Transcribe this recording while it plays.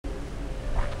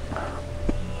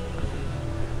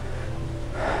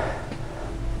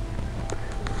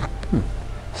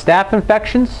Staph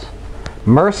infections,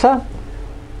 MRSA.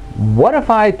 What if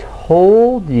I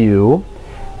told you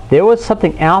there was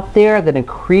something out there that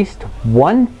increased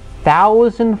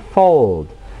 1,000-fold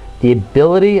the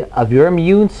ability of your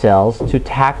immune cells to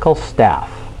tackle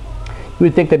staph? You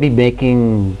would think they'd be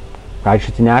making, I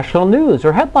should say, national news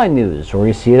or headline news, or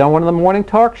you see it on one of the morning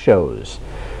talk shows.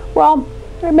 Well,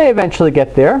 it may eventually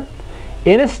get there.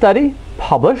 In a study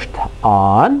published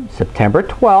on September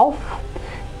 12th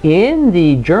in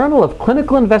the Journal of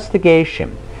Clinical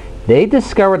Investigation, they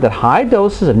discovered that high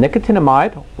doses of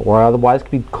nicotinamide, or otherwise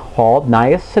could be called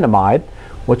niacinamide,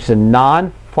 which is a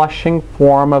non-flushing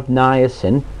form of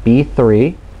niacin,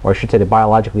 B3, or I should say the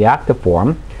biologically active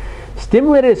form,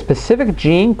 stimulated a specific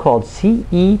gene called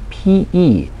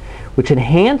CEBPE, which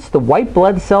enhanced the white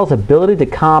blood cells' ability to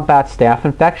combat staph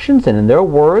infections, and in their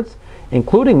words,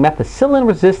 including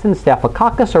methicillin-resistant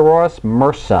Staphylococcus aureus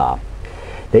MRSA.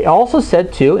 They also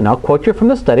said too, and I'll quote you from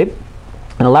the study,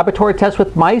 in a laboratory test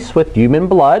with mice with human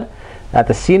blood at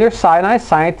the Cedars-Sinai,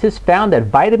 scientists found that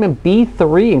vitamin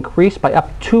B3 increased by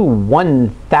up to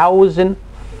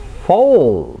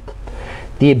 1,000-fold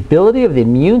the ability of the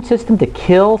immune system to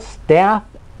kill staph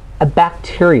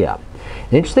bacteria.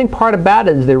 The interesting part about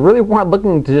it is they really weren't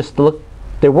looking to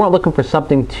they weren't looking for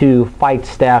something to fight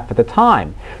staph at the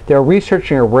time. They were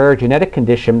researching a rare genetic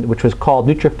condition which was called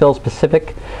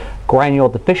neutrophil-specific granule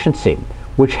deficiency,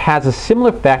 which has a similar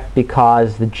effect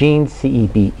because the gene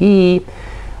CEBPE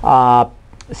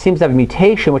seems to have a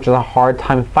mutation which has a hard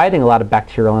time fighting a lot of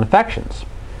bacterial infections.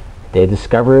 They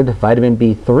discovered vitamin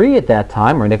B3 at that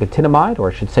time, or nicotinamide,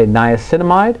 or I should say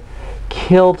niacinamide,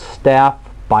 killed staph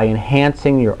by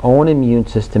enhancing your own immune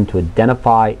system to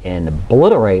identify and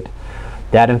obliterate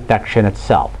that infection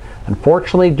itself.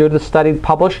 Unfortunately, due to the study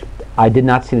published, I did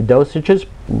not see the dosages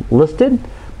listed,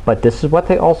 but this is what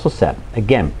they also said.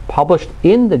 Again, published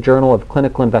in the Journal of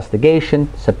Clinical Investigation,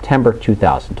 September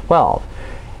 2012.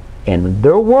 In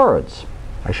their words,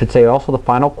 I should say also the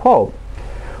final quote,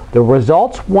 the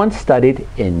results once studied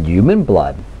in human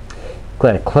blood,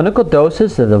 clinical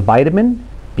doses of the vitamin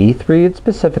B3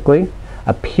 specifically,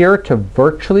 appear to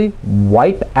virtually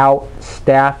wipe out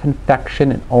staph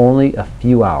infection in only a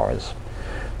few hours.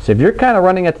 So if you're kind of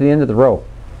running at the end of the rope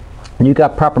and you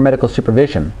got proper medical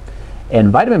supervision, and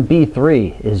vitamin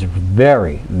B3 is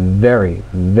very, very,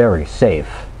 very safe,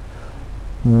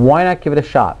 why not give it a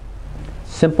shot?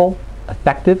 Simple,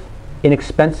 effective,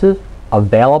 inexpensive,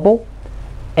 available,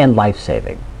 and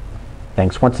life-saving.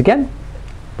 Thanks once again.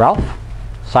 Ralph,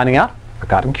 signing out for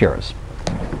Cotton Cures.